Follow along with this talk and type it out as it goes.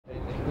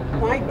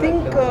I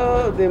think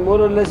they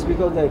more or less,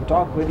 because I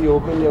talk very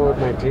openly about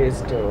my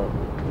taste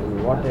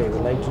and what I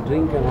like to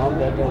drink and all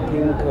that. I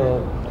think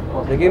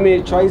they gave me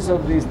a choice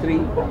of these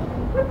three,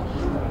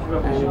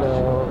 and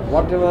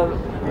whatever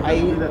I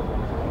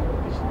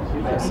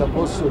am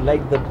supposed to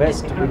like the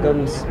best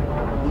becomes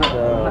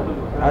the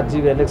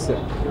RGV elixir.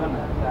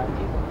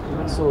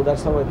 So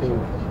that's how I think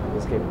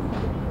this came.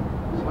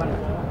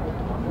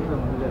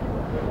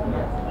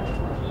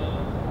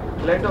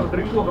 Light of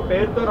drink ఒక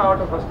పేరుతో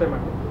రావడం first time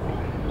అండి.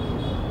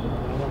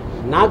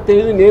 నాకు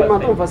తెలియదు, నేను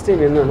మాత్రం first time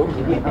విన్నాను.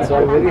 So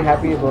I'm very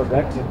happy about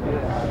that.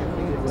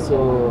 So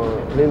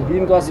నేను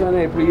దీనికోసమే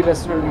ఎప్పుడు ఈ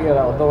రెస్టారెంట్కి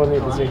వద్దామని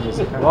డిసైడ్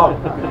చేశాను.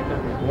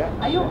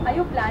 Are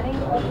you planning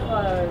of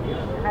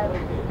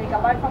like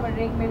apart from a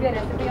drink, maybe a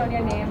recipe on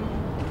your name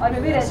or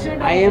maybe a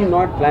restaurant? I am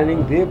not planning,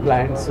 they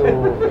planned. So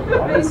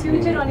in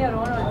future on your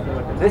own also.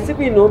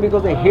 Recipe no,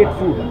 because I hate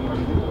food.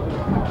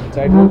 So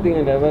I don't think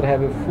I'll ever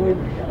have a food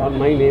on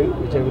my name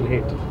which I will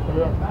hate.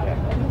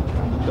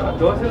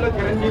 దోశలో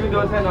Chiranjeevi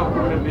dosa అని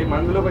ఒకటి ఉంది,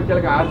 మందులోకి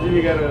వచ్చేలాగా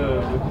RGV గారు.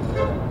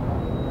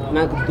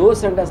 నాకు దోశ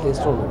అంటే అసలు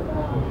ఇష్టం ఉండదు,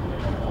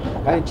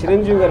 కానీ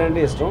చిరంజీవి గారు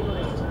అంటే ఇష్టం.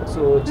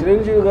 సో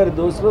చిరంజీవి గారి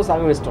దోశలో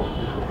సగం ఇష్టం.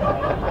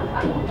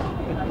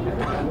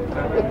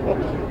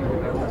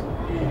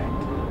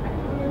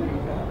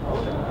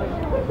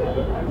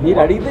 మీరు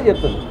అడిగితే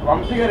చెప్తాను.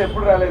 వంశీ గారు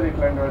ఎప్పుడు రాలేదు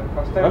ఇట్లాంటి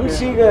ఫస్ట్ టైం.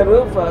 వంశీ గారు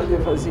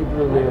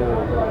ఇప్పుడు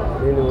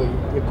నేను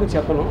ఎక్కువ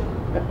చెప్పను.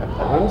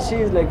 Vamsi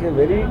is like a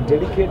very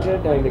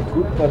dedicated and a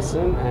good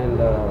person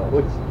and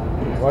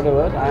what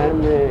ever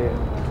I'm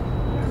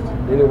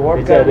నేను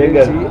వాట్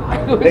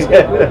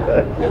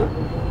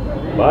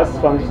బాస్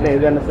ఫంక్షన్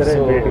ఏదైనా సరే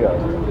వెయిట్గా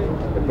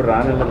ఎప్పుడు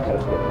రానండి.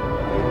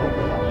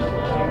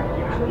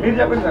 మీరు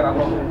చెప్పండి సార్,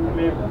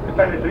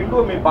 ఇట్లాంటి డ్రింక్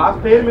మీ బాస్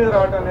పేరు మీద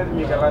రావడం అనేది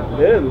మీకు ఎలా?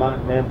 లేదు,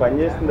 నేను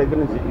పనిచేసిన దగ్గర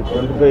నుంచి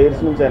 25 years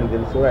నుంచి ఆయన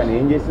తెలుసు. ఆయన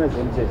ఏం చేసినా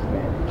సెండ్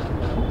చేసినాయి.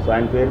 సో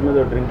ఆయన పేరు మీద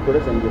డ్రింక్ కూడా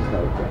సెండ్ చేసిన.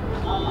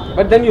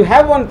 But then you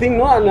have one thing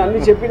no అని అన్ని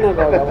చెప్పిన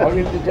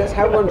జస్ట్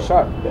హ్యావ్ వన్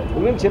షార్ట్.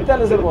 నేను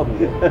చెప్తాను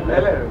సరిపోతుంది.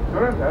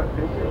 చూడండి సార్,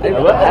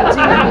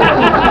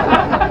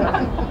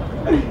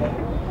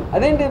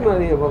 అదేంటి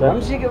మరి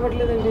వంశీకి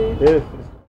ఇవ్వట్లేదండి.